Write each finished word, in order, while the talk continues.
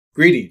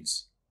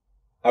Greetings.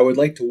 I would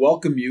like to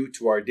welcome you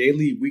to our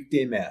daily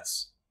weekday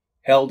Mass,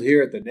 held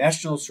here at the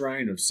National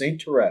Shrine of St.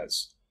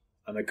 Therese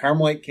on the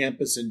Carmelite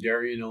campus in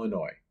Darien,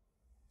 Illinois.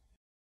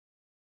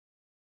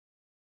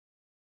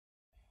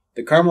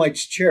 The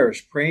Carmelites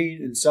cherish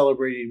praying and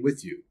celebrating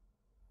with you.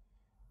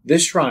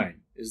 This shrine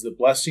is the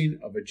blessing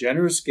of a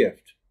generous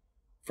gift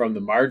from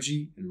the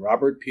Margie and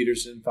Robert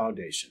Peterson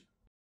Foundation.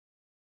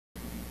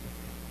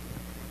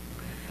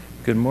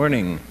 Good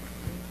morning.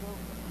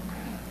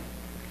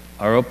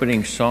 Our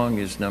opening song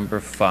is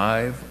number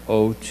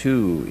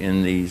 502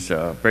 in these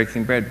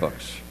Breaking Bread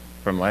books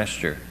from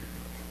last year.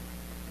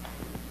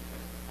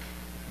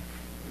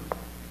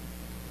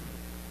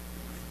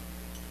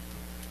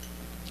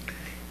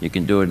 You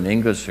can do it in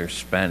English or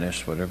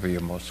Spanish, whatever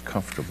you're most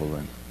comfortable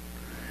in.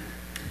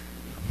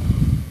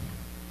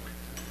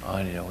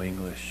 I know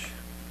English.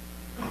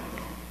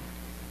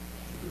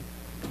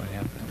 What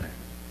happened there?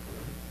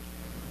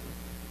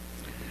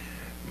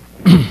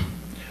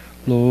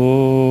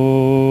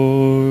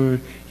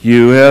 Lord,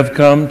 you have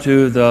come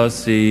to the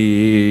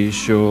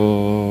seashore,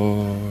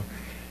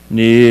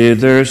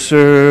 neither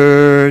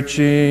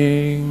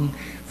searching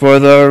for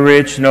the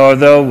rich nor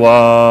the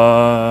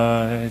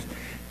wise,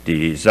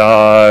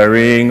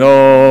 desiring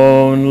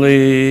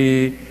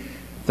only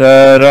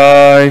that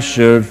I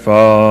should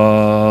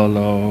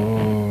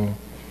follow.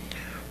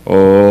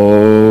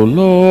 O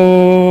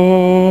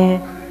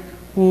Lord,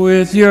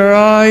 with your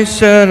eyes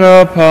set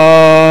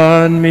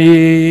upon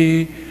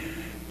me,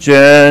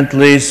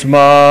 gently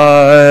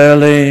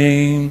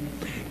smiling,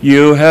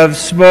 you have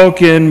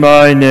spoken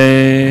my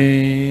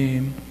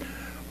name.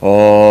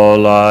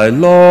 All I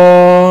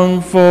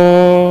long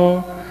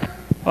for,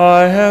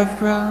 I have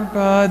found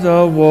by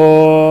the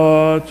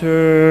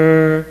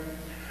water.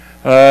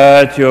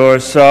 At your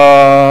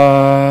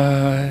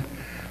side,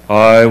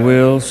 I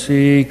will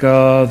seek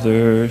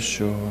other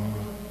shore.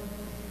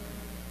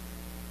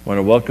 I want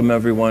to welcome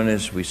everyone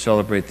as we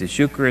celebrate this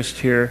Eucharist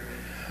here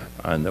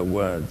on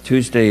the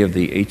Tuesday of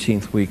the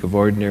 18th week of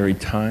Ordinary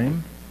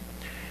Time.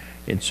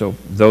 And so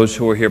those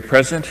who are here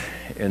present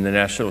in the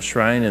National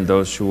Shrine and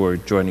those who are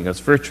joining us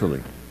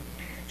virtually.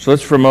 So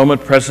let's for a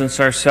moment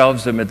presence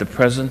ourselves amid the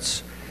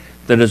presence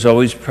that is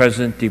always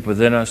present deep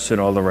within us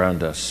and all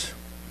around us.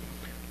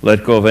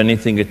 Let go of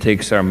anything that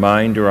takes our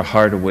mind or our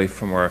heart away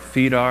from where our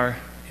feet are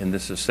in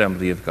this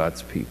assembly of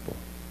God's people.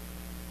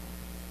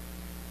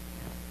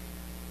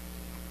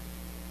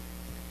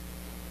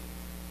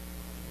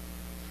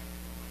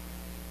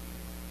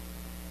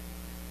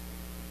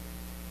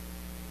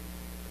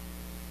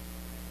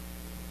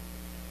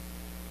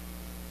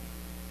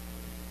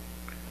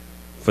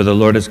 For the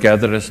Lord has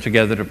gathered us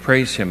together to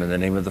praise him in the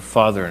name of the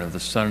Father, and of the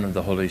Son, and of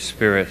the Holy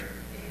Spirit.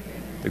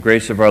 The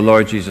grace of our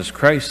Lord Jesus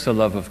Christ, the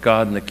love of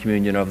God, and the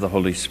communion of the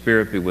Holy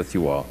Spirit be with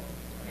you all.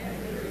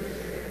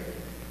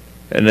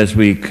 And as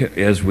we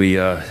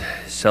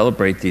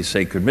celebrate these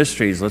sacred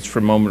mysteries, let's for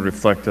a moment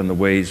reflect on the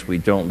ways we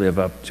don't live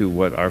up to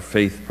what our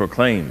faith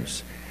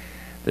proclaims,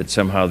 that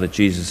somehow that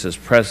Jesus is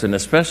present,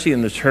 especially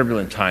in the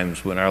turbulent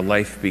times when our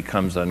life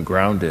becomes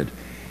ungrounded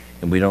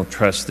and we don't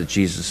trust that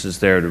Jesus is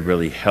there to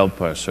really help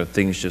us, or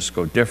things just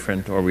go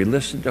different, or we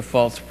listen to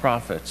false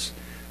prophets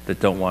that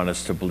don't want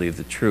us to believe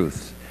the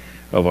truth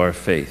of our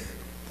faith.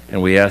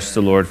 And we ask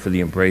the Lord for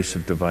the embrace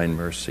of divine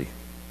mercy.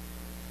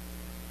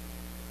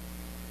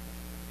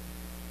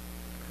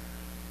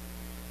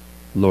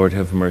 Lord,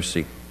 have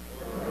mercy.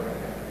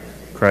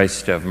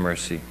 Christ, have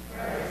mercy.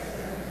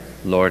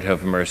 Lord,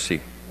 have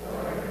mercy.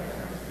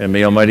 And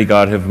may Almighty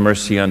God have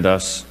mercy on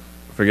us,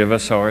 forgive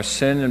us our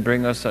sin, and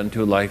bring us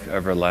unto life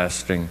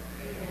everlasting.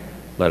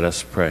 Let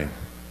us pray.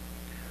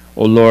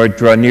 O Lord,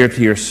 draw near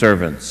to your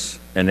servants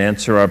and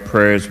answer our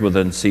prayers with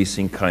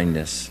unceasing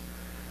kindness,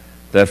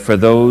 that for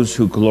those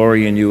who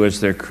glory in you as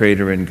their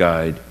Creator and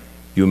Guide,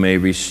 you may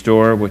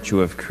restore what you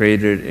have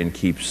created and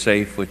keep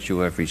safe what you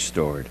have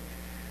restored.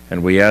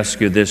 And we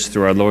ask you this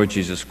through our Lord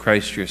Jesus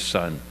Christ, your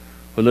Son,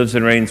 who lives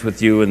and reigns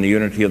with you in the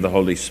unity of the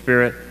Holy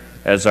Spirit,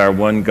 as our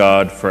one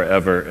God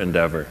forever and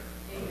ever.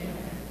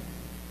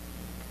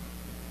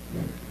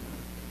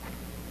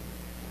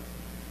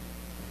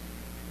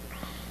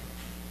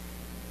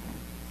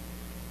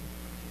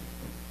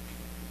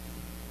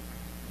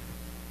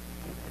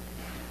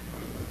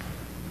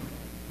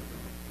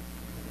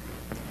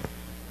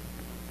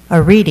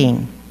 A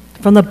reading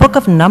from the book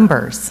of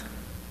Numbers.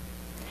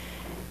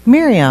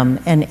 Miriam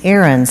and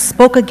Aaron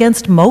spoke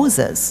against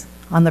Moses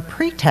on the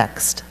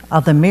pretext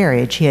of the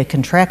marriage he had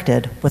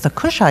contracted with a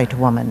Cushite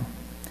woman.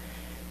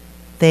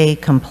 They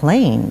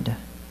complained,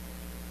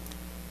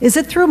 "Is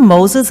it through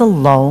Moses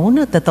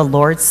alone that the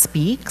Lord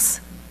speaks?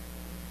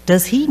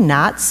 Does he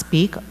not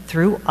speak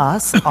through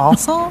us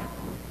also?"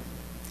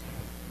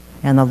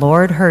 And the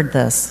Lord heard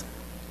this.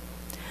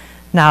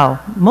 Now,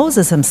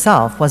 Moses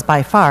himself was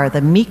by far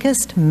the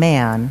meekest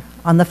man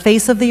on the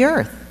face of the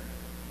earth.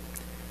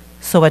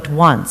 So at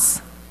once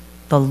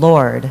the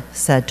Lord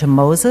said to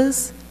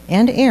Moses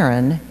and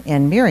Aaron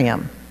and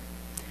Miriam,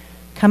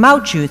 "Come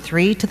out, you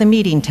three, to the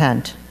meeting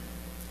tent."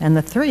 And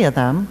the three of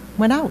them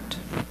went out.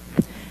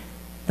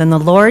 Then the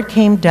Lord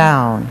came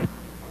down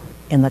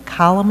in the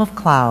column of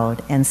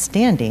cloud, and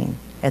standing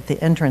at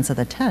the entrance of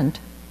the tent,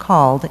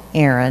 called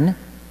Aaron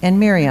and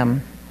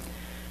Miriam.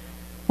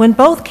 When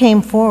both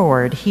came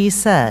forward, he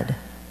said,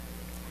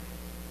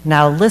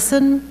 "Now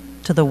listen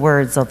to the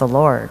words of the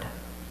Lord.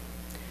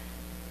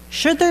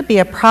 Should there be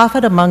a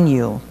prophet among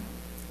you,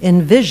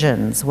 in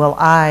visions will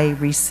I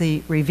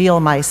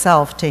reveal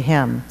myself to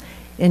him.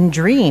 In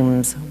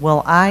dreams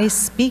will I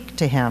speak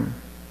to him.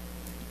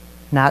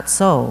 Not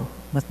so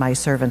with my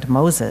servant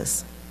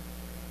Moses.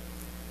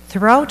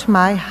 Throughout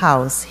my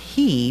house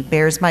he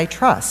bears my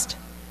trust.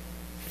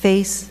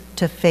 Face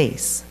to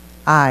face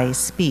I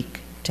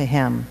speak to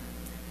him,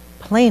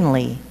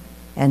 plainly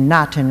and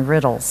not in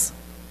riddles.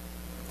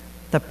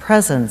 The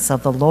presence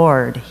of the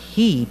Lord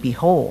he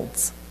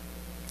beholds.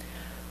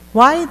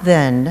 Why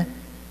then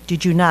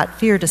did you not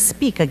fear to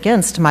speak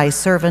against my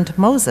servant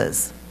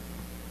Moses?"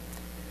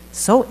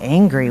 So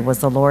angry was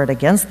the Lord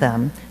against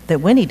them that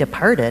when he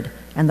departed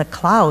and the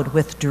cloud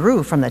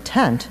withdrew from the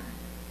tent,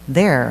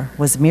 there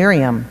was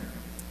Miriam,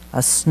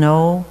 a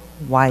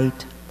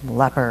snow-white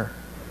leper.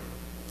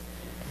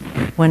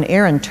 When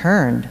Aaron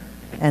turned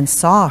and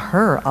saw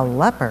her a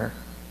leper,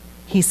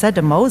 he said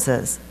to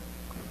Moses,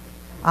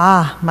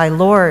 "Ah, my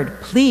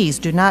Lord, please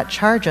do not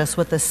charge us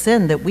with the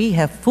sin that we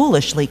have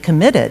foolishly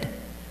committed.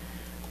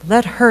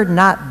 Let her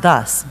not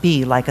thus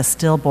be like a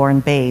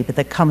stillborn babe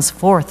that comes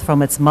forth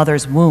from its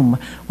mother's womb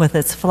with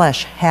its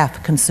flesh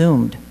half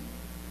consumed."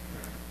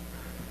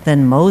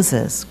 Then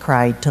Moses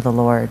cried to the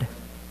Lord,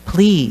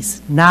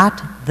 "Please,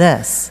 not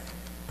this.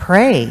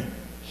 Pray,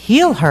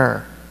 heal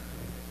her."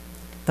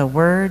 The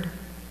word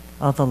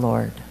of the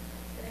Lord.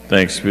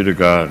 Thanks be to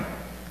God.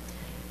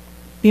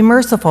 Be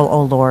merciful,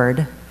 O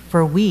Lord,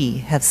 for we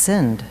have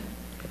sinned.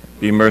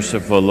 Be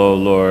merciful, O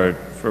Lord,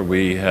 for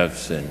we have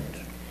sinned.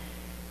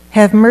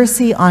 Have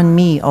mercy on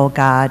me, O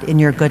God, in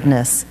your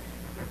goodness.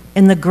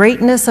 In the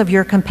greatness of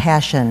your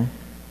compassion,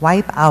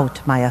 wipe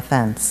out my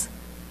offense.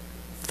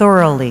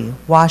 Thoroughly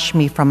wash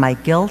me from my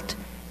guilt,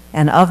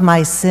 and of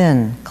my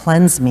sin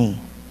cleanse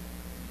me.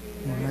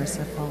 Be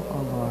merciful, O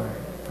Lord,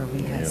 for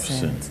we have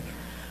sinned.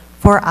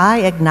 For I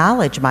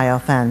acknowledge my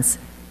offense,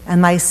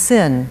 and my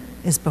sin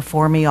is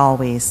before me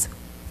always.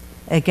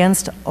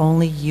 Against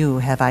only you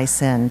have I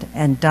sinned,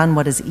 and done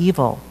what is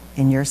evil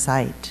in your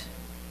sight.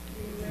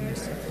 Be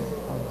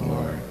merciful, O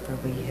Lord, for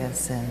we have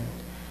sinned.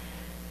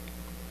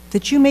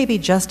 That you may be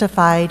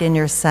justified in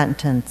your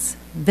sentence,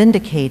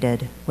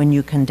 vindicated when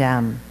you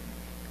condemn.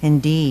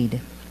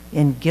 Indeed,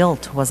 in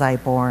guilt was I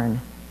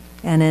born,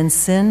 and in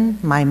sin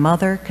my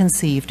mother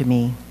conceived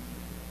me.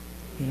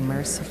 Be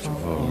merciful,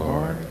 O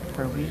Lord,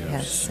 for we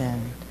have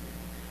sinned.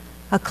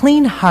 A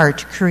clean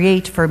heart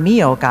create for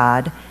me, O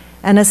God,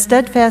 and a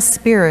steadfast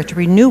spirit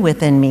renew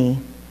within me.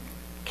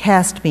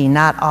 Cast me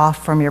not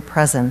off from your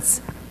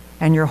presence,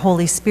 and your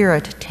Holy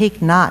Spirit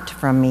take not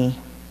from me.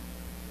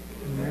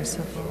 Be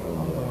merciful,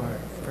 O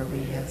Lord, for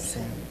we have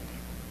sinned.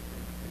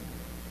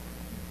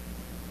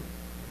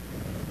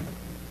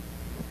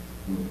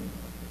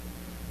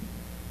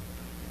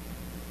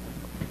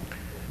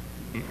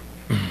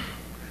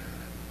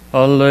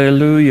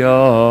 Alleluia,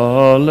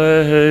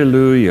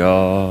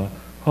 alleluia,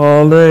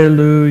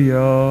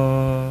 alleluia.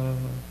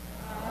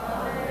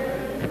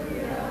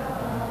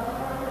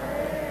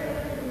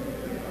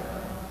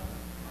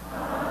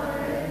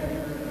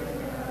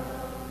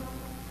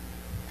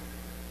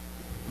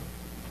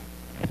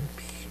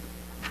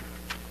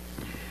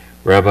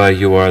 Rabbi,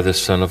 you are the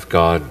Son of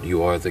God,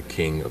 you are the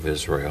King of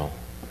Israel.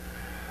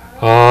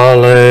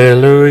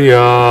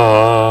 Alleluia,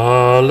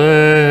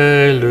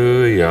 alleluia,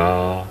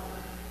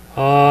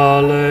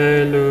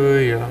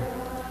 alleluia.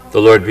 The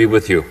Lord be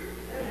with you.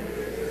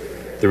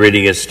 The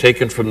reading is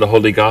taken from the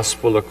Holy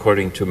Gospel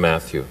according to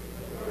Matthew.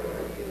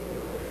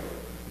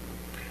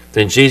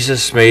 Then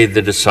Jesus made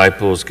the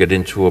disciples get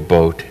into a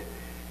boat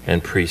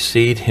and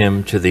precede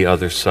him to the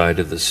other side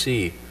of the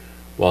sea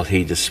while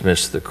he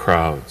dismissed the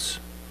crowds.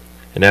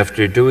 And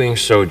after doing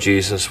so,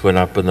 Jesus went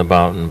up on the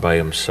mountain by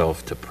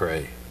himself to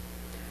pray.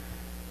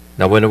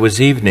 Now when it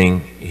was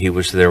evening, he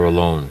was there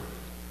alone.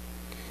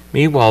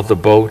 Meanwhile, the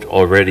boat,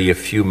 already a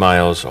few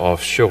miles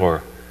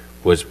offshore,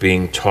 was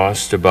being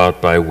tossed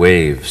about by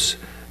waves,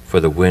 for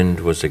the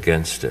wind was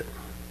against it.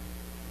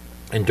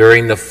 And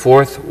during the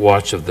fourth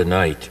watch of the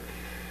night,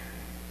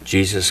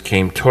 Jesus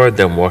came toward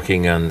them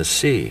walking on the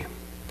sea.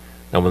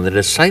 Now when the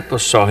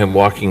disciples saw him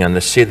walking on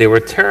the sea, they were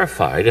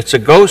terrified. "It's a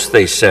ghost,"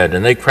 they said,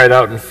 and they cried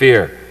out in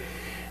fear.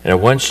 And at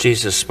once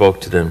Jesus spoke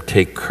to them,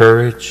 "Take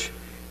courage,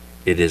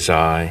 it is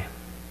I.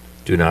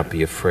 Do not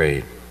be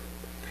afraid."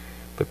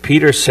 But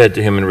Peter said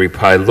to him in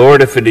reply,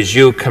 "Lord, if it is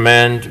you,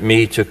 command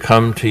me to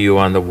come to you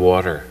on the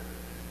water."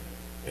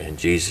 And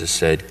Jesus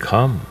said,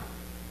 "Come."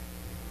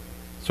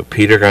 So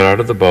Peter got out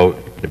of the boat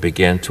and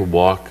began to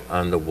walk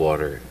on the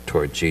water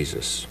toward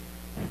Jesus.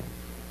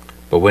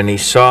 But when he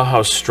saw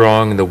how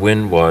strong the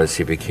wind was,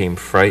 he became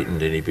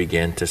frightened and he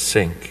began to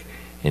sink.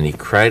 And he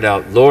cried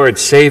out, "Lord,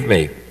 save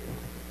me."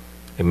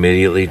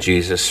 Immediately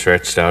Jesus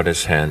stretched out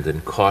his hand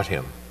and caught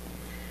him.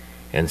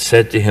 and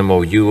said to him,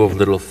 O you of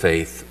little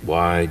faith,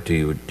 why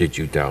did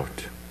you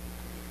doubt?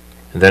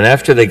 And then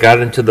after they got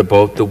into the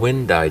boat, the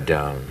wind died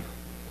down.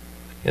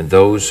 And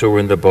those who were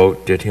in the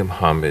boat did him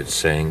homage,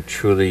 saying,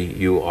 Truly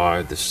you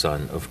are the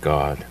Son of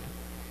God.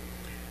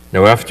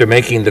 Now after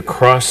making the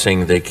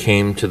crossing, they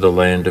came to the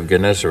land of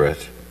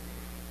Gennesaret.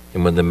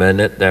 And when the men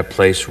at that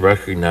place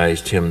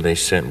recognized him, they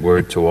sent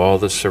word to all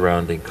the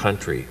surrounding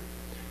country.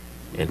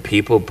 And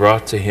people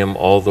brought to him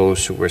all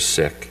those who were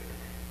sick,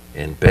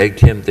 and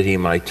begged him that he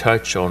might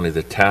touch only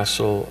the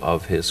tassel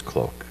of his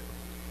cloak.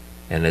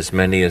 And as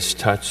many as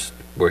touched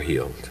were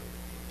healed.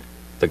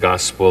 The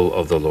Gospel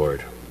of the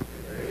Lord.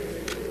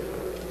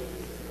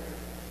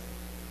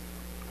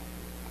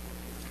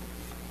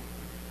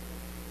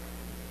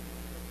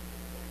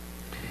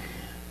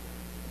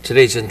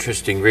 Today's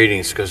interesting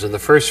readings, because in the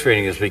first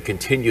reading, as we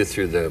continue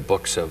through the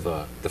books of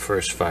the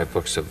first 5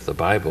 books of the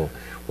Bible,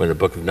 we're in the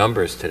book of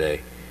Numbers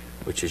today,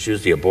 which is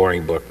usually a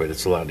boring book, but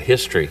it's a lot of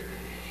history.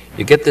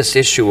 You get this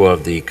issue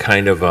of the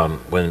kind of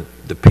when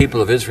the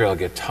people of Israel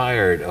get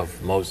tired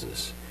of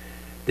Moses.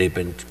 They've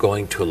been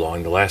going too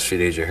long. The last few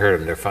days you heard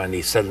them. They're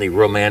finally suddenly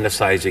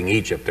romanticizing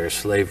Egypt, their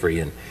slavery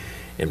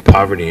and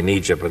poverty in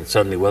Egypt, and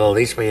suddenly, well, at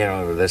least we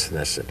have this and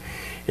this. And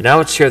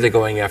now it's here they're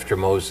going after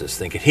Moses,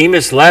 thinking, he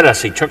misled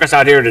us. He took us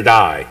out here to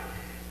die.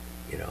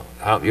 You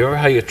know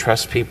how you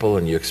trust people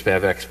and you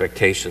have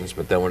expectations,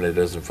 but then when it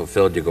isn't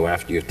fulfilled, you go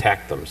after, you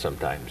attack them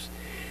sometimes.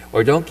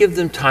 Or don't give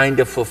them time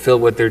to fulfill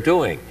what they're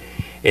doing.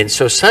 And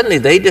so suddenly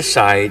they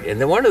decide, and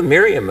then one of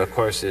Miriam, of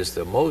course, is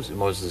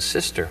Moses'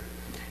 sister,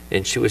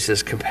 and she was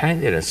his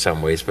companion in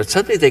some ways, but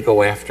suddenly they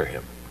go after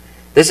him.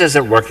 This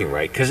isn't working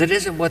right, because it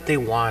isn't what they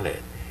wanted.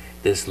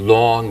 This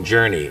long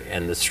journey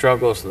and the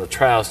struggles and the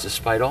trials,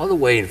 despite all the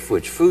way in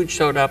which food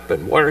showed up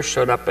and water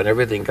showed up and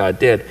everything God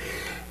did.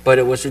 But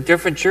it was a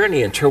different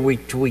journey until we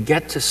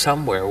get to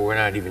somewhere where we're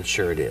not even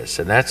sure it is.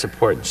 And that's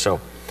important. So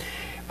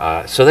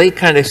they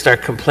kind of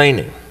start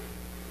complaining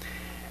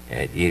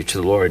to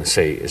the Lord and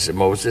say, is it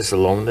Moses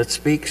alone that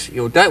speaks?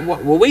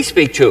 Well, we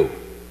speak too.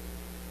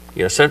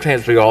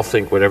 Sometimes we all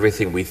think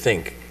everything we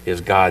think is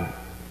God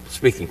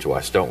speaking to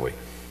us, don't we?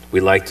 We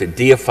like to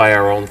deify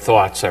our own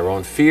thoughts, our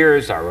own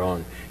fears, our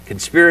own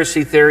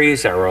conspiracy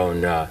theories, our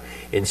own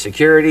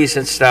insecurities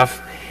and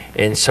stuff.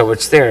 And so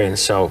it's there. And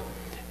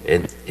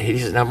he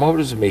says, now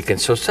Moses is meek.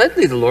 And so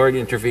suddenly the Lord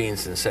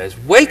intervenes and says,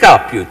 wake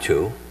up, you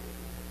two.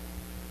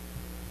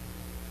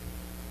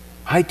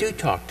 I do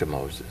talk to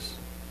Moses.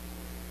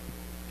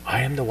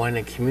 I am the one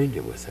in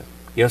communion with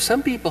him.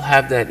 Some people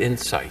have that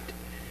insight.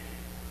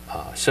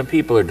 Some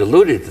people are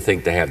deluded to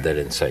think they have that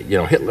insight.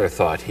 Hitler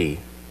thought he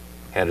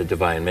had a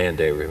divine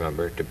mandate,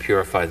 remember, to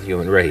purify the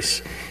human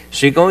race.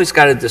 So you always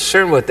got to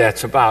discern what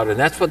that's about, and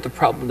that's what the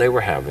problem they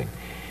were having.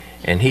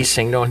 And he's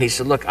saying no, and he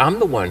said, look, I'm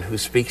the one who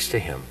speaks to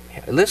him.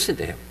 Listen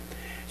to him.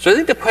 So I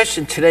think the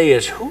question today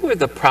is, who are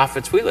the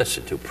prophets we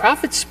listen to?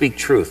 Prophets speak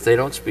truth. They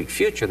don't speak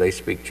future, they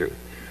speak truth.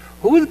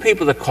 Who are the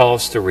people that call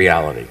us to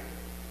reality?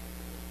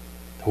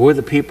 Who are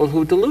the people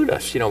who delude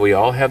us? We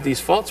all have these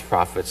false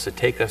prophets that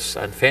take us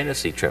on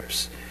fantasy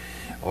trips,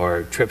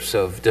 or trips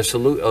of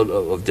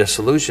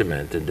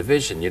disillusionment and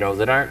division,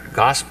 that aren't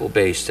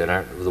gospel-based and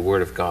aren't the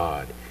Word of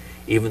God,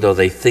 even though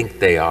they think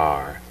they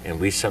are. And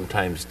we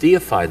sometimes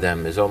deify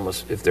them as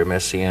almost if they're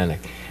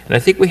messianic. And I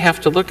think we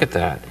have to look at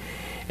that.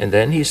 And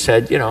then he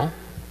said,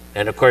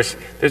 and of course,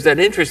 there's that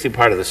interesting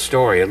part of the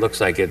story. It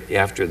looks like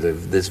after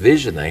this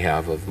vision they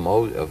have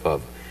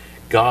of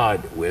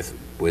God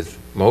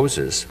with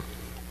Moses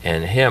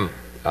and him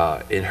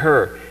in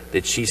her,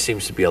 that she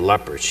seems to be a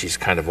leper. She's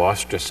kind of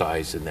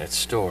ostracized in that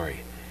story,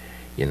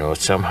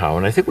 somehow.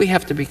 And I think we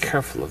have to be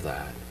careful of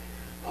that.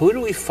 Who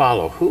do we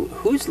follow?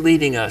 Who's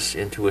leading us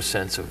into a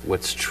sense of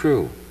what's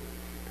true,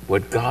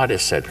 what God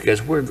has said?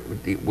 Because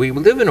we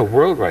live in a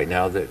world right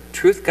now that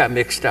truth got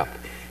mixed up.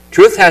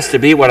 Truth has to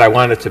be what I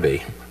want it to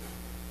be.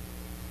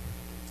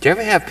 Do you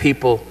ever have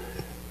people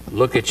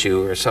look at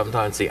you or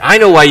sometimes say, I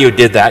know why you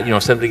did that,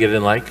 something you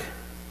didn't like?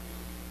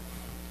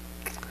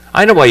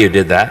 I know why you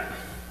did that.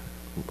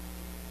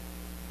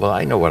 Well,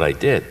 I know what I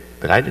did,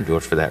 but I didn't do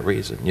it for that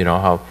reason. You know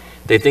how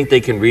they think they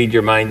can read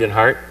your mind and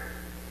heart?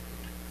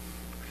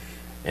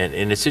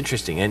 And it's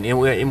interesting.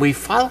 And we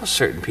follow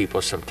certain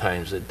people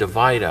sometimes that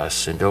divide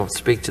us and don't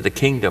speak to the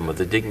kingdom of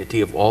the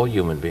dignity of all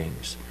human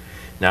beings,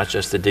 not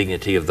just the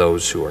dignity of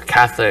those who are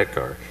Catholic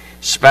or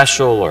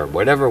special or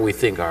whatever we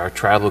think our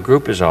tribal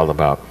group is all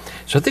about.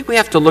 So I think we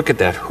have to look at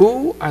that.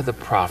 Who are the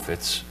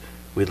prophets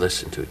we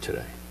listen to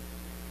today?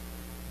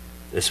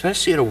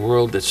 Especially in a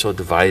world that's so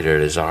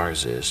divided as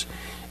ours is.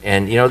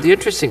 And, the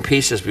interesting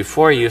piece is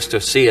before I used to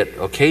see it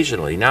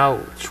occasionally. Now,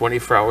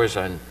 24 hours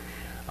on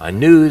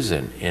news,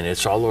 and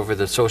it's all over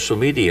the social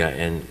media,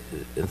 and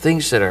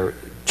things that are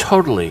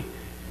totally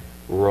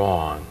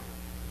wrong.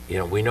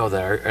 We know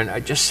that are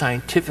just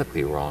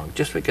scientifically wrong.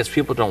 Just because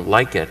people don't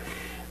like it,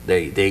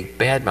 they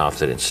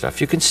badmouth it and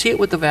stuff. You can see it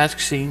with the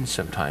vaccine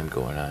sometime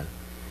going on.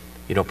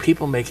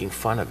 People making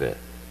fun of it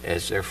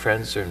as their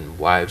friends and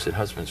wives and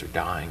husbands are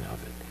dying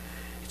of it.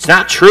 It's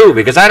not true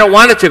because I don't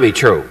want it to be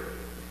true.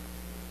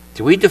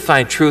 So we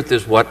define truth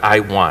as what I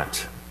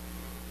want,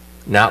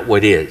 not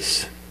what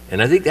is.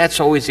 And I think that's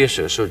always the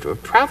issue. So a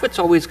prophet's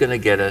always going to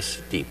get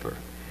us deeper.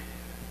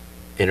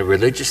 In a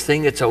religious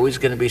thing, it's always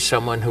going to be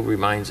someone who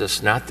reminds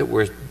us not that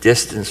we're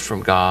distanced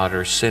from God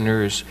or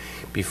sinners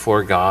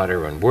before God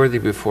or unworthy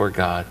before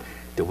God,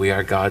 that we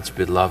are God's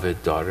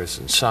beloved daughters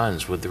and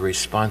sons with the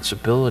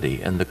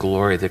responsibility and the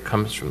glory that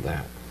comes from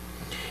that.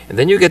 And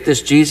then you get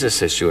this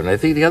Jesus issue, and I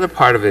think the other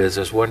part of it is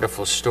this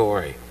wonderful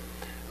story.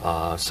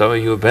 Some of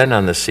you have been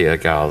on the Sea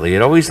of Galilee.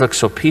 It always looks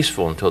so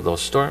peaceful until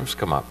those storms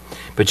come up.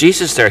 But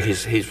Jesus there,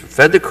 he's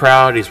fed the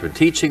crowd, he's been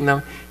teaching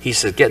them. He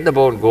says, get in the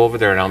boat and go over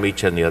there and I'll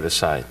meet you on the other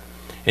side.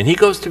 And he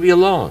goes to be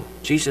alone.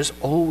 Jesus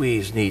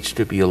always needs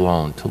to be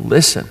alone, to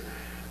listen.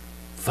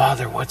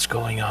 Father, what's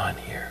going on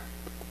here?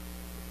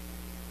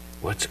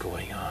 What's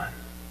going on?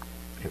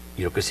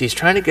 You know, because he's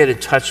trying to get in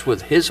touch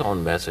with his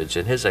own message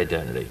and his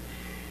identity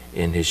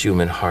in his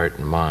human heart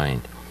and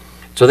mind.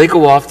 So they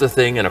go off the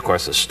thing, and of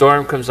course the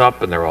storm comes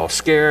up, and they're all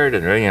scared,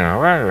 and you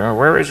know,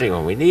 where is he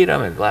when we need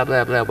him, and blah,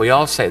 blah, blah. We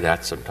all say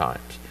that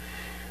sometimes.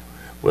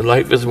 When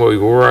life isn't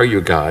moving, where are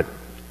you, God?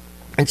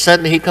 And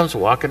suddenly he comes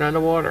walking on the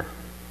water.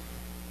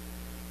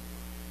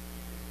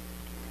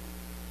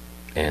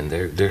 And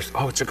there's,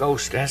 oh, it's a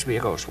ghost. It has to be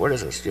a ghost. What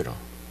is this, you know?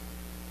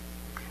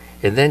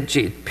 And then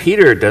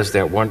Peter does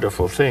that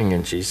wonderful thing,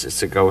 and Jesus,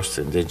 it's a ghost,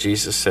 and then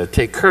Jesus said,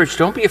 take courage,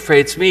 don't be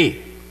afraid, it's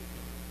me.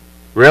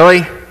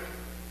 Really?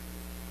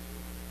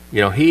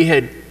 You know, he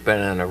had been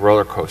on a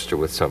roller coaster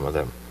with some of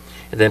them.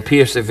 And then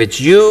Peter said, if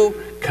it's you,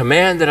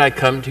 command that I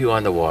come to you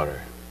on the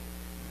water.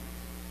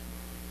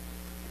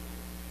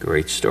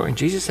 Great story. And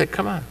Jesus said,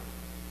 come on.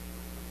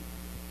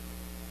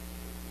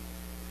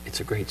 It's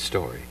a great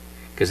story.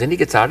 Because then he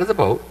gets out of the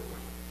boat,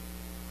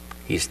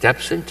 he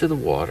steps into the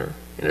water,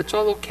 and it's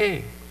all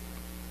okay.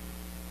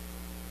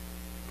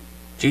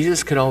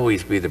 Jesus can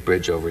always be the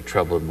bridge over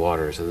troubled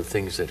waters, or the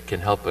things that can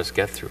help us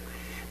get through.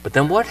 But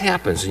then what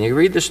happens? And you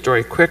read the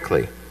story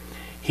quickly.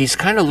 He's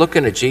kind of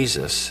looking at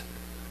Jesus,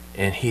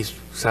 and he's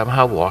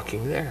somehow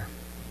walking there.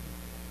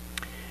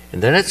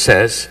 And then it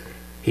says,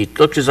 he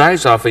looked his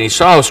eyes off, and he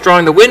saw how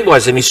strong the wind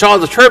was, and he saw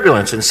the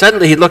turbulence, and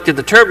suddenly he looked at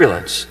the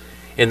turbulence,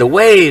 and the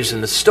waves,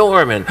 and the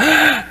storm, and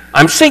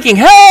I'm sinking,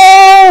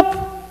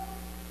 help!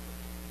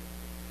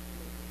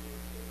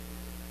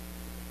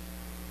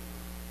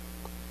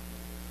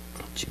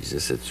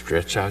 Jesus said,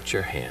 stretch out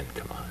your hand,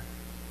 come on.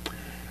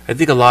 I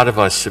think a lot of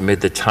us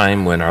amid the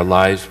time when our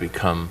lives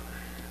become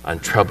on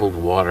troubled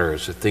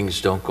waters, or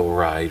things don't go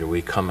right, or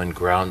we come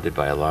ungrounded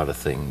by a lot of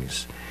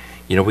things,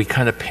 you know, we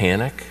kind of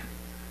panic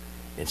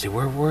and say,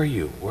 where were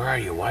you? Where are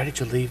you? Why did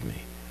you leave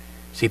me?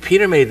 See,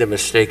 Peter made the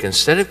mistake,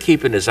 instead of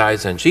keeping his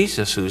eyes on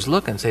Jesus, who's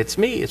looking, say, it's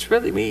me, it's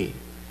really me.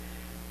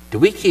 Do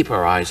we keep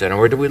our eyes on him,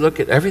 or do we look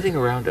at everything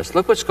around us?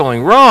 Look what's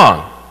going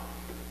wrong.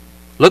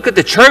 Look at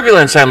the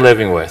turbulence I'm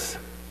living with.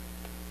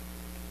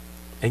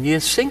 And you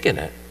sink in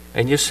it,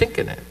 and you sink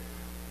in it.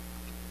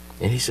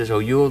 And he says, oh,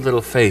 you of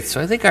little faith.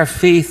 So I think our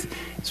faith,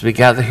 as we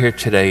gather here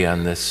today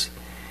on this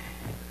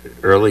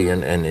early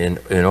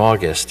in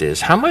August,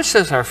 is how much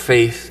does our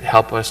faith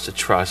help us to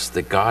trust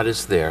that God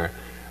is there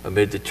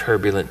amid the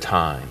turbulent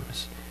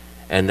times?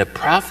 And the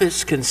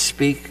prophets can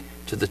speak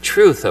to the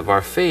truth of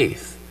our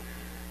faith,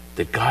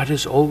 that God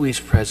is always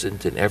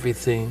present in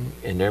everything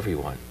and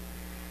everyone.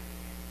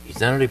 He's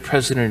not only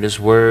present in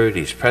his word,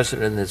 he's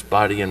present in his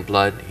body and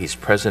blood, he's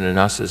present in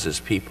us as his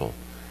people.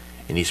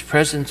 And he's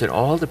present in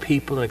all the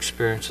people and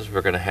experiences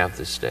we're going to have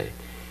this day.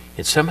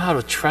 And somehow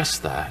to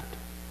trust that,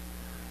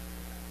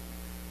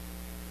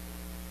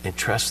 and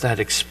trust that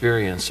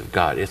experience of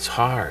God, it's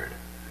hard.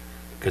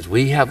 Because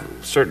we have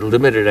certain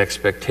limited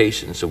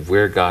expectations of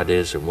where God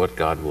is and what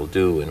God will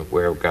do and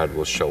where God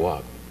will show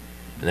up.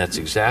 And that's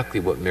exactly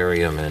what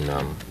Miriam and,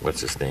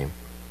 what's his name?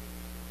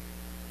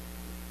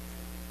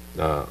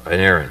 And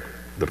Aaron,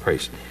 the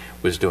priest,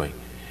 was doing.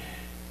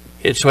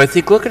 And so I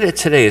think, look at it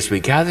today as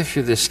we gather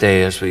through this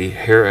day, as we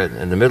hear it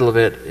in the middle of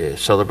it,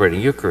 celebrating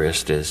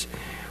Eucharist, is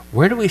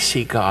where do we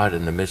see God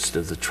in the midst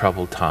of the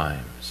troubled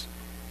times?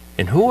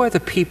 And who are the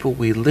people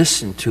we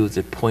listen to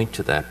that point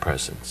to that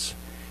presence?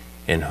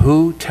 And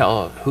who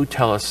tell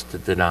us to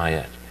deny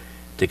it,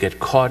 to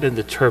get caught in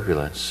the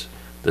turbulence,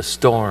 the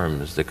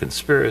storms, the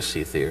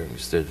conspiracy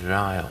theories, the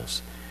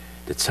denials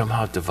that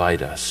somehow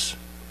divide us,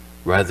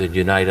 rather than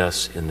unite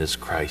us in this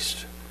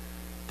Christ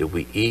that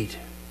we eat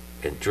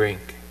and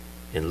drink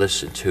and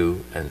listen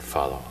to and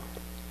follow.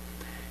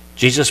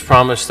 Jesus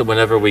promised that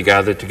whenever we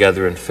gather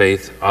together in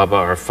faith, Abba,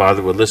 our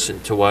Father, will listen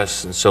to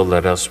us, and so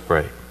let us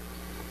pray.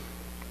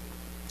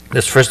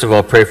 Let's first of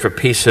all pray for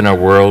peace in our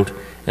world,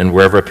 and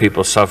wherever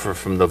people suffer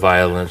from the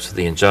violence,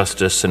 the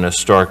injustice, and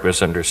historic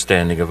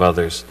misunderstanding of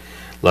others,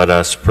 let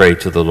us pray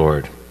to the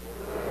Lord.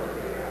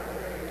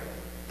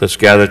 Let's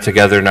gather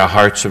together in our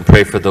hearts and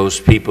pray for those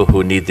people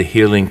who need the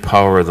healing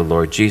power of the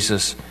Lord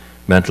Jesus,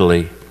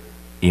 mentally,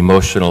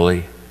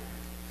 emotionally,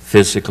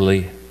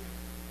 physically,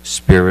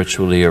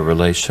 spiritually, or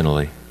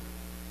relationally.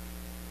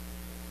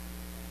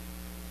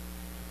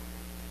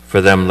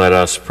 For them, let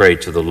us pray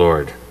to the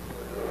Lord.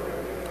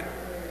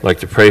 I'd like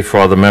to pray for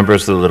all the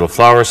members of the Little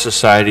Flower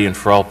Society and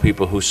for all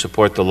people who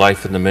support the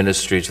life and the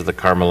ministries of the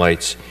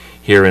Carmelites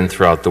here and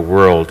throughout the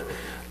world.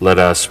 Let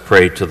us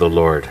pray to the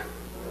Lord.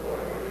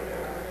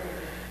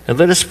 And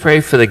let us pray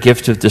for the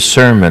gift of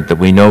discernment, that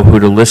we know who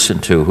to listen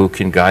to, who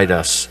can guide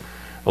us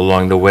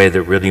along the way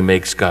that really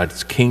makes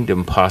God's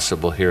kingdom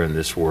possible here in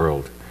this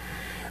world.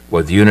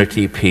 With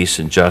unity, peace,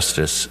 and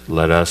justice,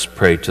 let us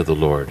pray to the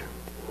Lord.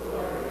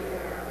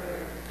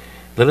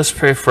 Let us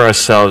pray for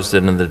ourselves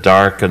that in the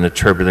dark and the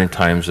turbulent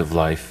times of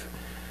life,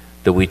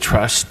 that we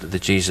trust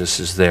that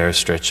Jesus is there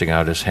stretching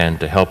out his hand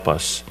to help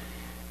us,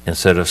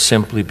 instead of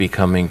simply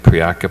becoming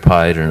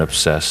preoccupied and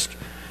obsessed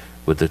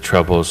with the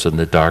troubles and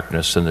the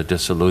darkness and the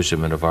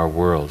disillusionment of our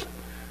world.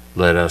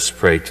 Let us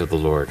pray to the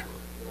Lord.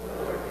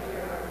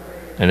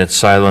 And in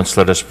silence,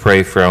 let us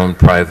pray for our own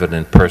private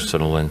and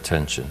personal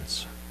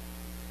intentions.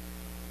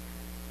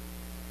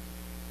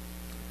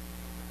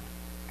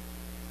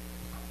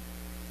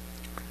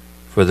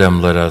 For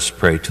them, let us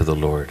pray to the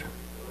Lord.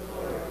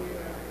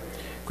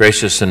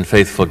 Gracious and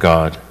faithful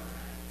God,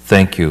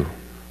 thank you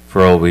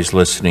for always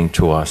listening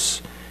to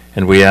us.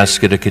 And we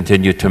ask you to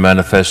continue to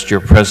manifest your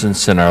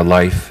presence in our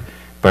life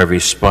by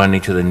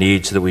responding to the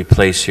needs that we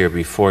place here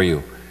before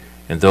you,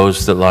 and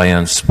those that lie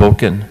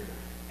unspoken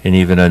and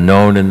even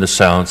unknown in the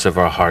silence of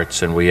our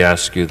hearts. And we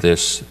ask you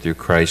this through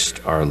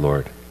Christ our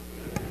Lord.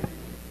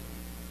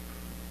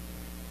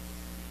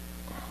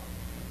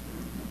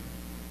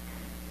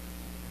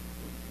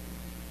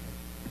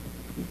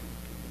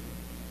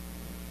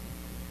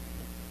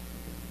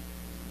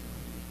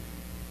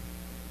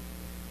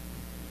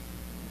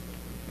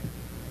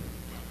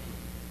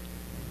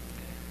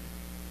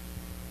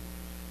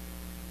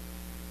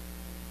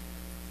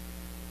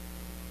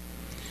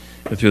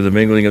 And through the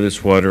mingling of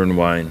this water and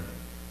wine,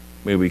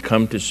 may we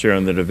come to share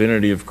in the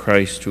divinity of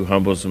Christ, who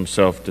humbles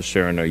himself to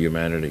share in our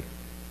humanity.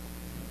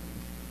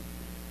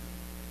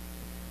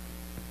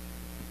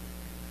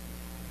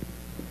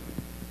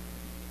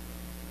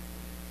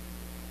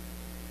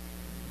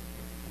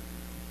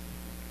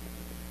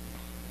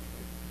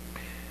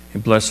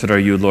 And blessed are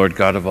you, Lord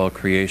God of all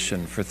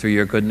creation, for through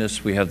your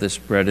goodness we have this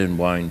bread and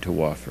wine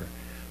to offer,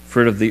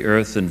 fruit of the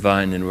earth and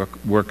vine and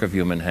work of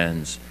human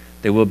hands.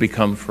 They will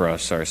become for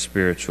us our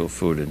spiritual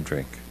food and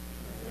drink.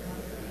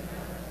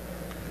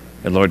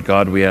 And Lord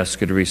God, we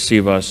ask you to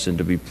receive us and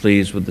to be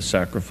pleased with the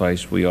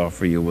sacrifice we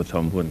offer you with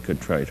humble and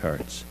contrite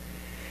hearts.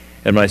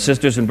 And my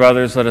sisters and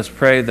brothers, let us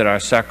pray that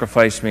our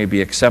sacrifice may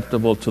be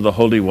acceptable to the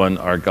Holy One,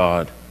 our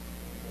God.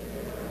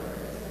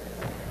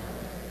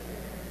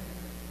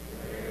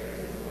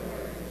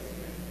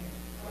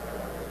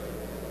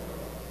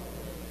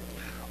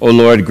 O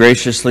Lord,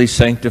 graciously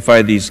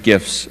sanctify these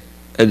gifts,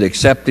 and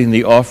accepting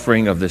the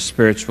offering of this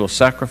spiritual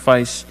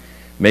sacrifice,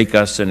 make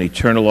us an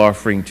eternal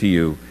offering to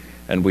you.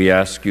 And we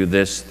ask you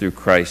this through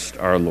Christ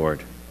our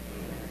Lord.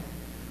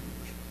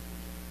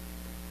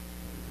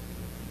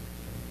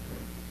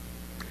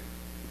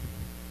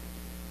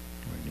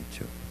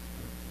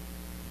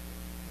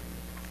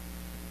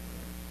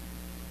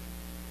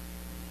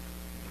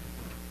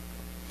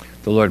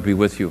 The Lord be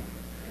with you.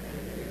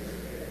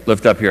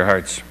 Lift up your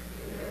hearts.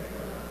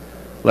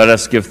 Let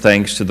us give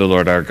thanks to the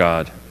Lord our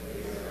God.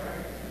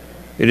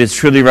 It is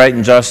truly right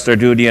and just, our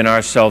duty and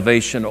our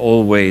salvation,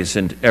 always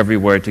and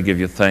everywhere to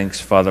give you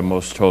thanks, Father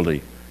most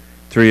holy,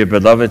 through your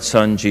beloved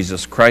Son,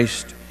 Jesus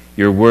Christ,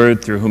 your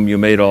Word, through whom you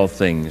made all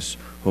things,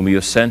 whom you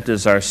sent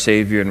as our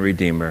Savior and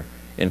Redeemer,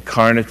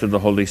 incarnate of the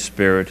Holy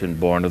Spirit and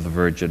born of the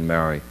Virgin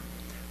Mary.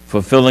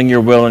 Fulfilling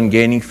your will and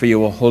gaining for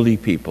you a holy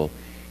people,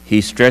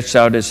 he stretched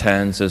out his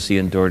hands as he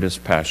endured his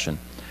passion,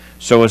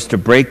 so as to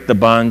break the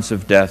bonds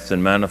of death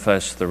and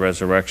manifest the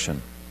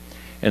resurrection.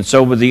 And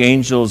so with the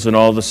angels and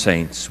all the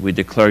saints, we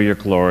declare your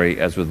glory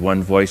as with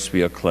one voice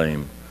we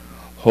acclaim,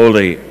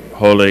 Holy,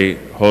 holy,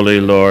 holy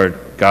Lord,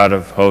 God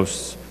of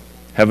hosts,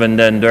 heaven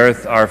and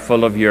earth are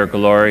full of your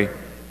glory.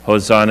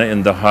 Hosanna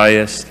in the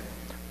highest.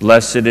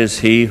 Blessed is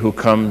he who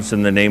comes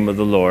in the name of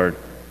the Lord.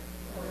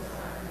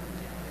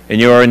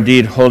 And you are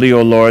indeed holy,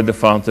 O Lord, the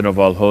fountain of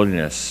all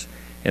holiness.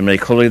 And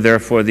make holy,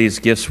 therefore, these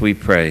gifts, we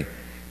pray,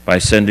 by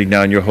sending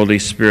down your Holy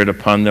Spirit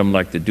upon them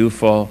like the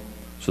dewfall,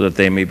 so that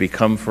they may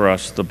become for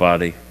us the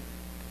body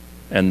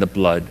and the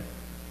blood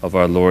of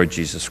our Lord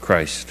Jesus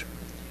Christ.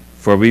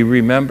 For we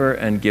remember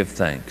and give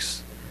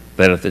thanks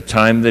that at the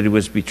time that he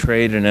was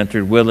betrayed and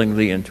entered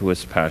willingly into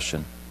his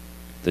passion,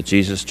 that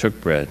Jesus took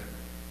bread,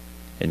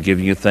 and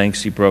giving you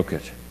thanks, he broke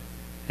it,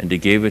 and he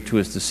gave it to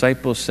his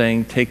disciples,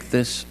 saying, Take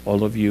this,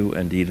 all of you,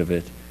 and eat of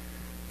it,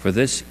 for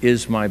this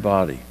is my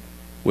body,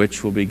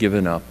 which will be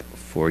given up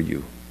for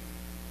you.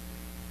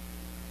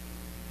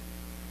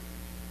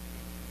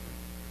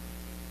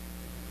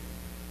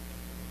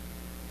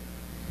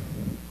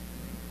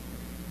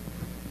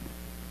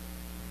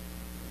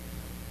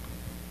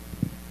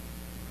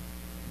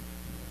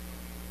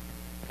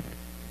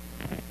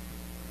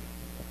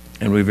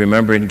 And we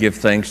remember and give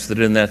thanks that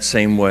in that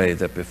same way,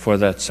 that before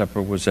that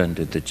supper was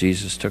ended, that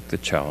Jesus took the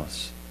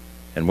chalice.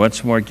 And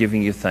once more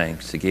giving you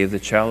thanks, he gave the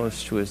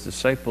chalice to his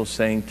disciples,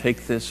 saying,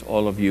 Take this,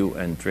 all of you,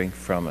 and drink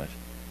from it.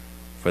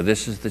 For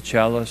this is the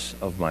chalice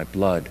of my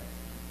blood,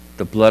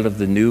 the blood of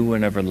the new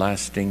and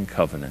everlasting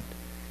covenant.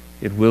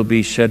 It will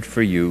be shed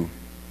for you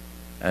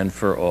and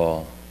for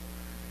all,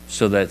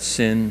 so that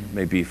sin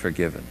may be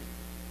forgiven.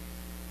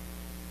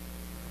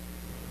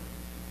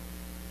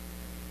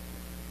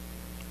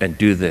 And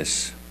do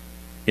this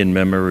in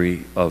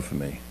memory of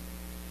me.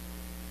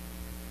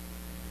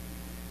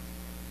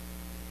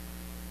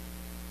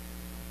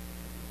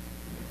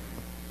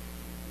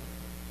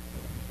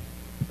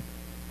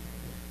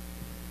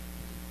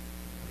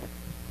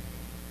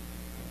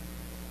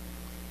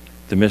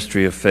 The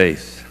mystery of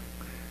faith.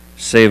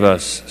 Save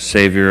us,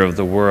 Savior of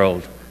the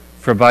world,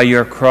 for by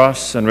your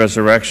cross and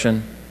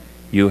resurrection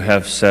you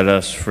have set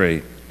us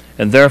free.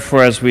 And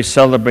therefore, as we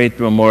celebrate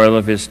the memorial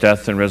of his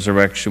death and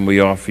resurrection, we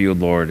offer you,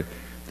 Lord,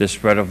 this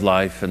bread of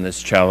life and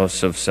this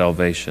chalice of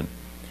salvation,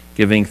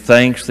 giving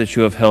thanks that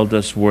you have held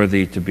us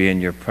worthy to be in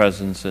your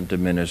presence and to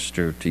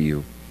minister to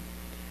you.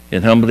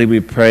 And humbly we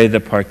pray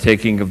that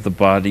partaking of the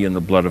body and the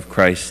blood of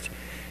Christ,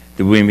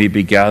 that we may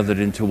be gathered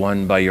into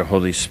one by your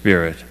Holy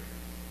Spirit.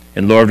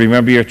 And Lord,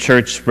 remember your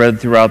church spread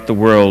throughout the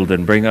world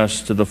and bring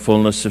us to the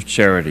fullness of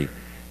charity,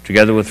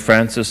 together with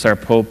Francis, our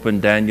Pope, and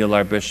Daniel,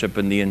 our Bishop,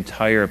 and the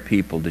entire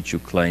people that you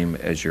claim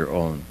as your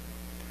own.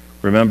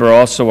 Remember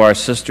also our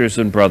sisters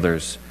and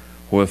brothers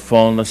who have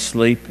fallen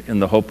asleep in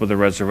the hope of the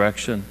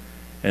resurrection,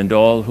 and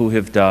all who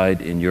have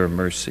died in your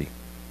mercy.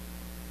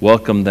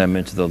 Welcome them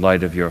into the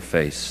light of your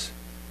face.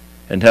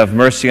 And have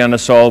mercy on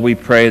us all, we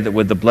pray, that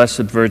with the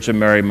Blessed Virgin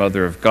Mary,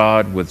 Mother of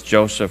God, with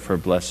Joseph, her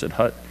blessed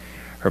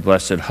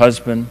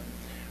husband,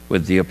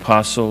 with the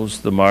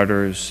apostles, the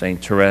martyrs,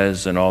 Saint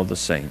Therese, and all the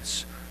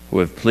saints who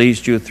have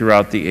pleased you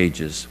throughout the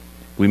ages,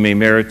 we may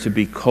merit to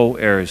be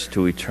co-heirs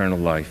to eternal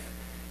life,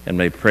 and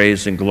may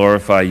praise and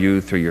glorify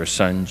you through your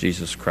Son,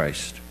 Jesus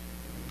Christ.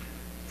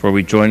 For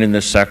we join in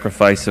this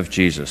sacrifice of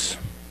Jesus,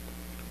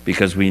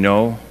 because we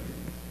know,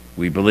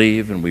 we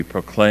believe, and we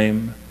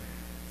proclaim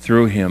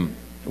through him,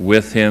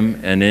 with him,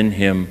 and in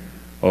him,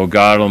 O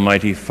God,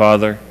 Almighty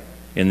Father,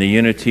 in the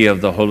unity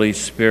of the Holy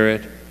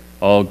Spirit,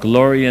 all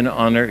glory and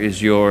honor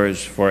is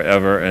yours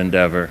forever and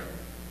ever.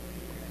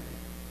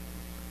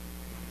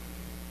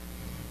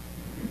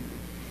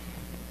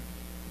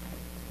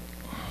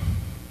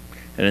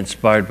 And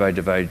inspired by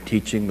divine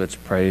teaching, let's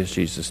pray as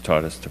Jesus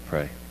taught us to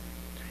pray.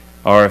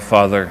 Our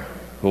Father,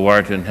 who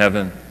art in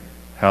heaven,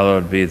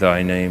 hallowed be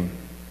thy name.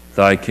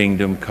 Thy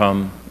kingdom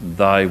come,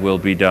 thy will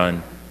be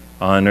done,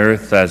 on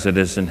earth as it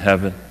is in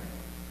heaven.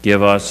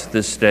 Give us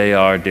this day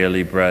our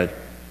daily bread,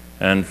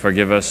 and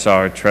forgive us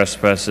our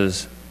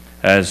trespasses,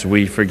 as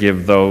we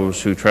forgive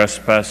those who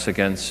trespass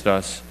against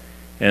us.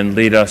 And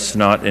lead us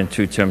not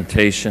into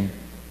temptation,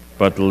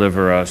 but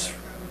deliver us.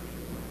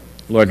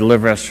 Lord,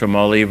 deliver us from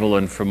all evil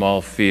and from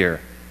all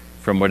fear,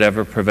 from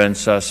whatever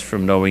prevents us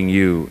from knowing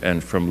you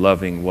and from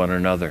loving one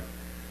another.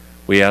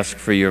 We ask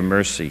for your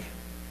mercy.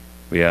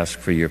 We ask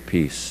for your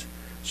peace,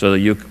 so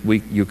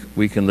that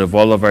we can live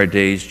all of our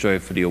days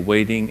joyfully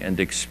awaiting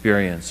and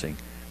experiencing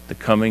the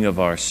coming of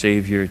our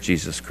Savior,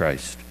 Jesus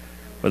Christ.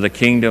 For the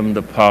kingdom,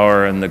 the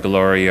power, and the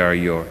glory are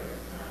yours.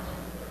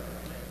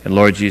 And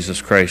Lord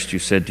Jesus Christ, you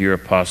said to your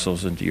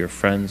apostles and to your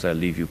friends, I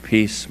leave you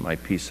peace, my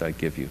peace I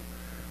give you.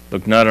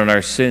 Look not on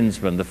our sins,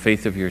 but on the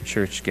faith of your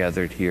church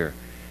gathered here,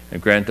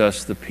 and grant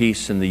us the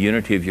peace and the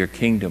unity of your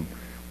kingdom,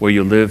 where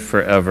you live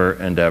forever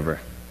and ever.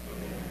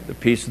 The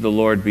peace of the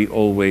Lord be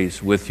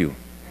always with you.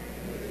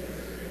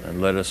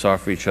 And let us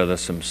offer each other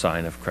some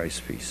sign of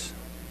Christ's peace.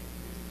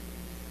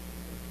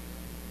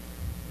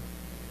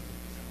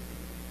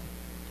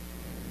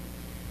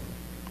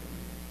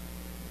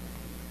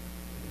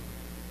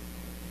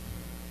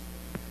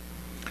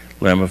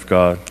 Lamb of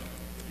God,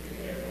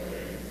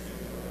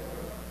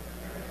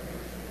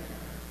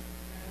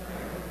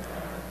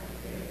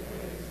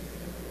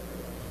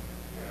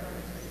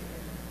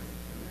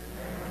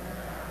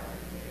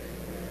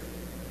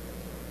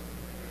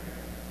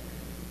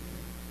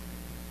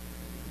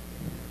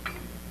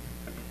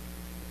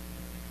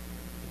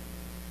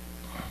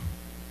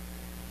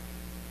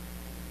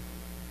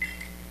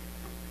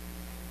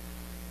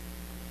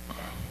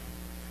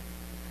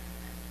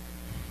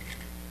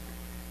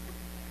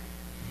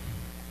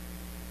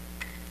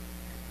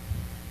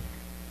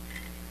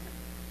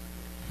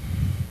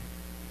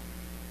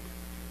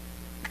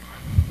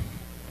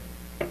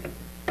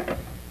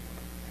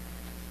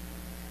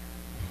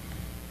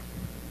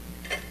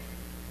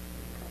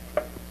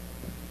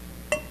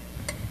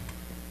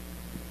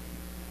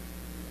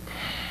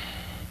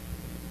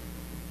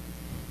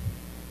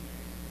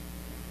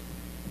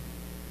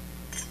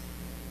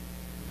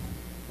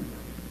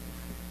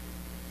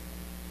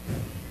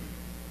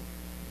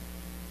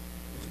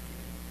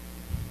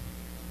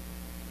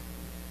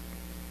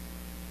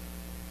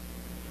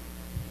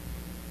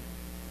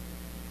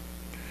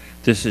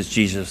 this is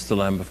Jesus, the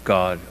Lamb of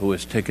God, who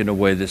has taken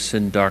away the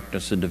sin,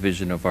 darkness, and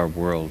division of our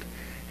world.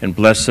 And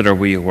blessed are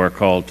we who are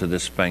called to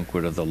this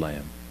banquet of the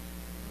Lamb.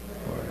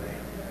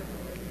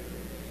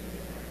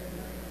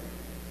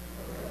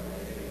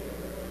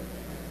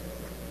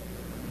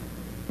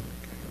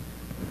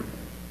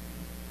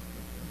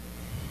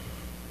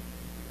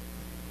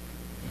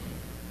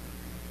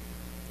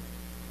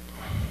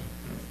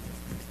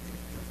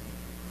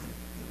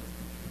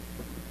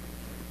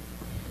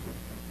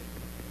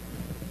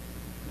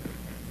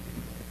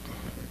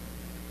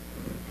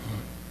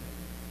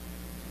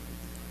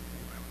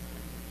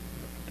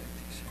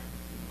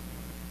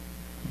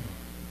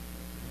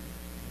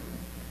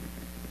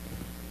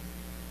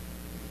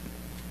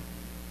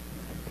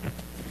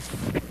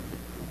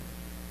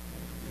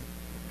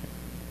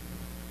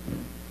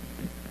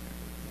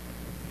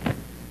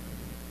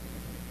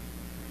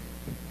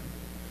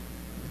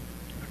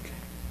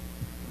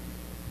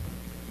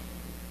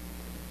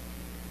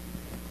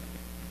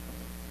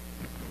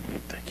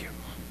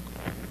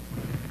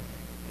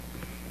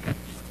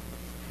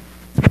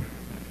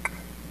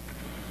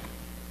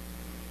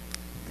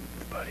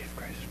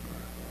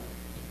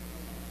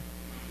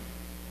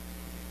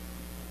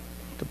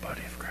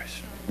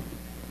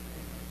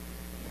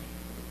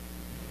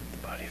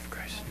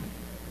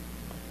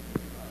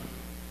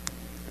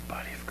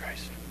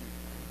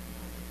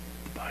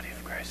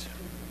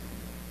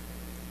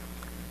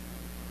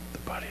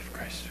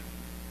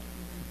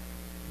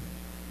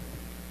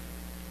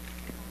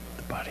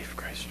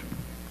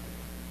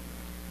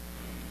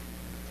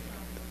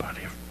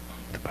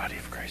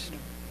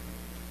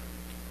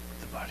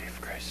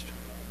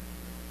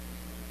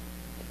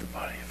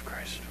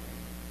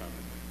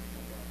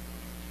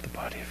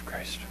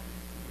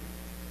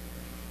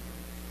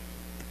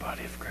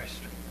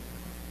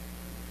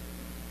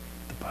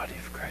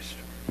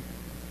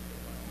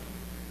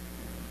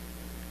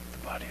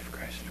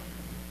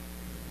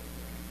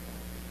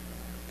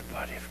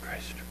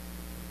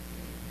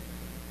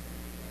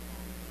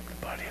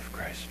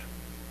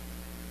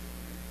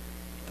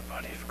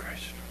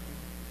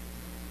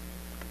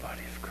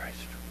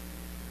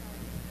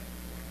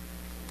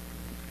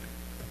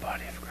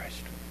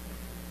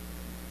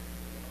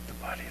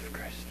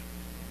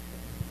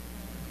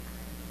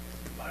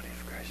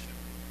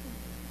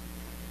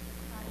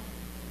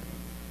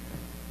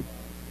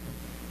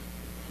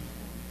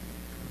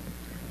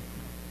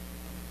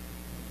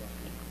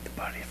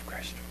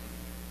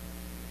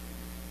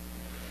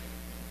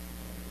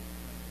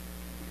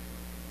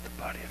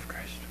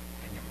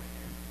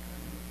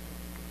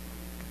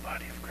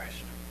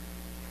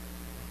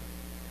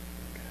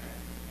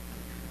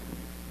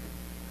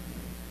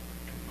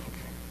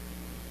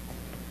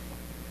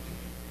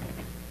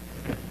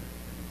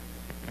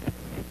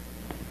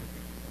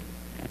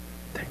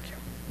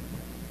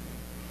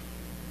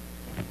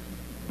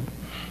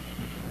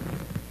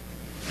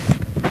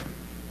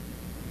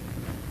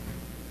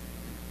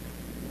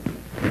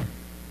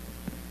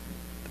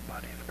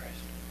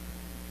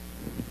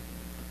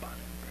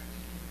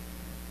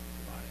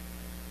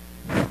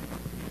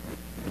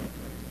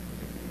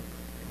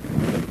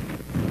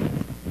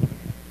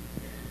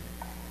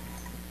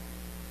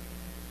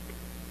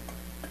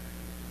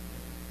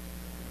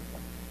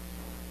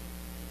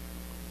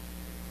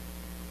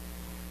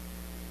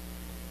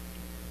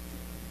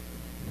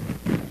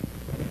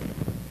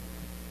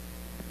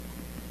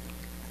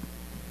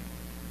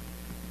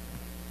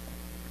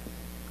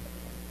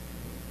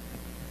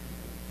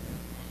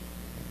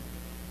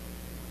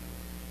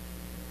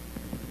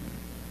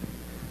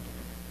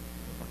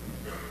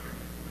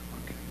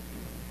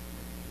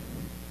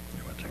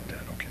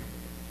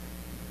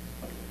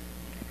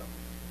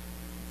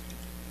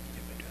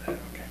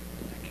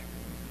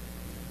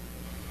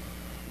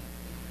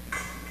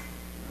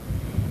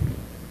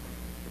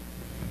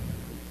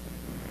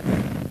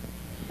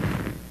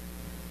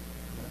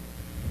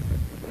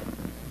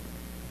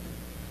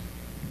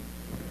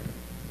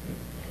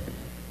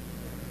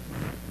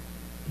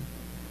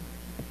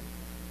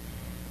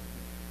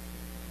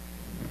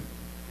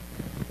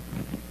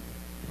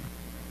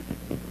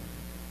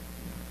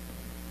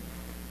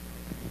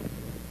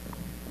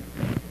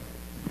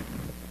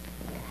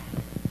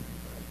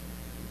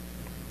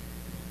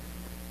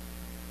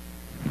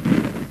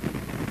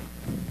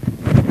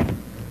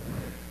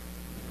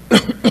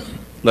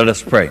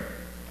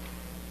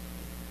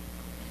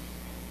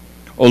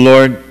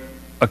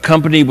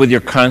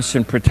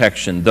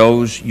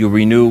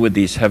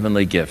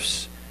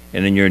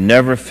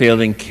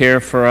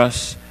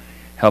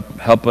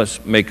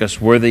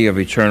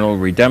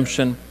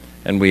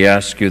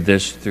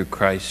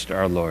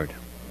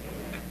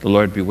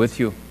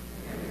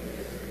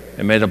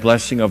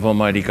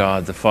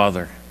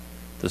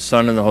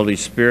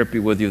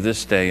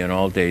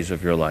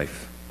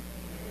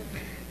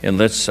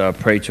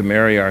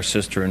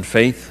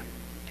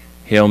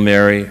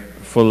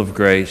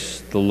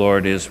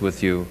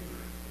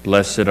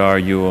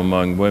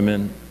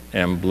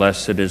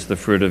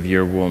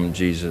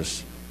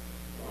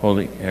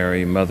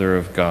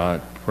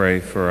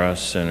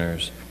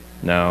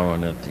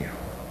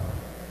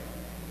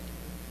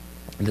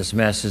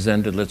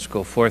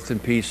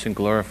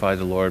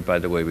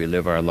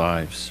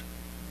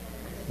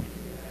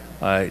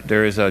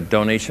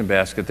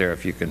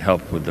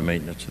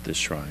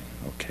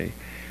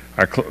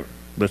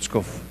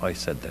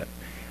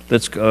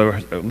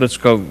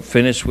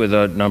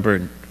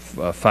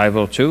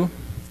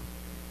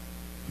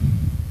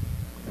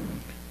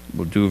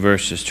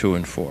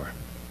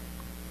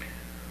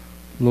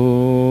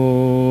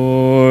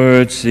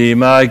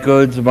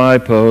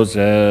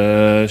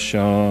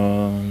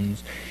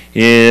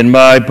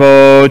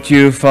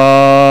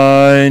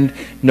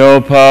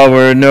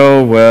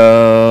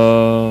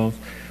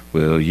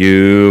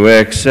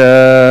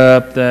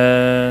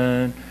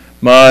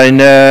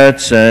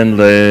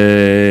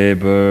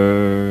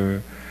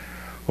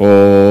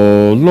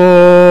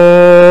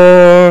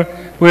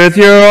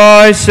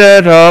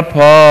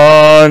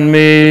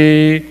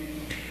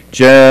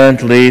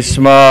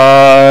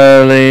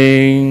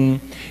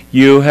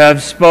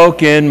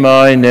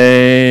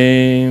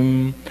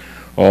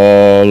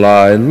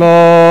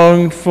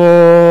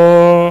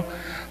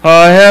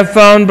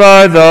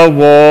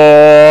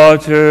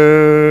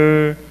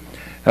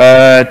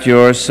 at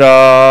your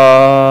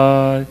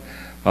side,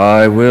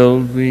 I will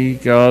be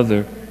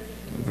gathered.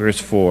 Verse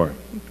 4.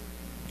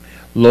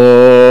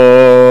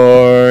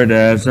 Lord,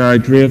 as I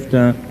drift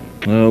on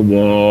the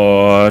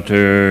waters,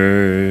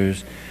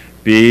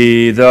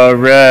 be the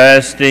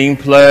resting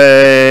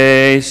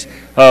place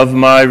of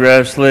my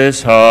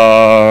restless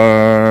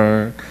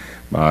heart,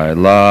 my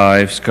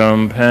life's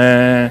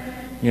companion.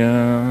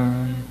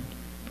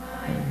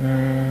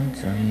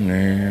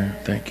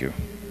 Thank you.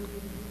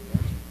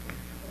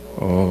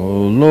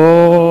 Oh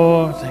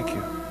Lord, thank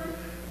you.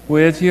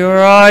 With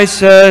your eyes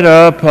set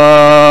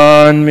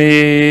upon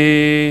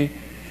me,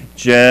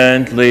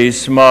 gently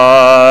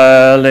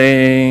smiling,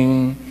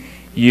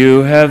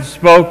 you have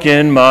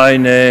spoken my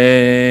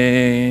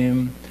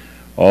name.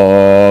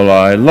 All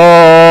I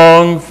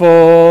long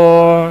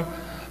for,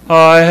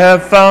 I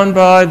have found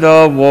by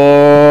the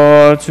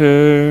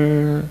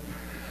water.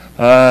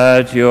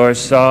 At your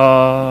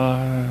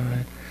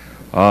side,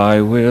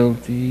 I will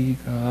be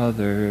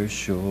gathered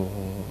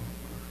sure.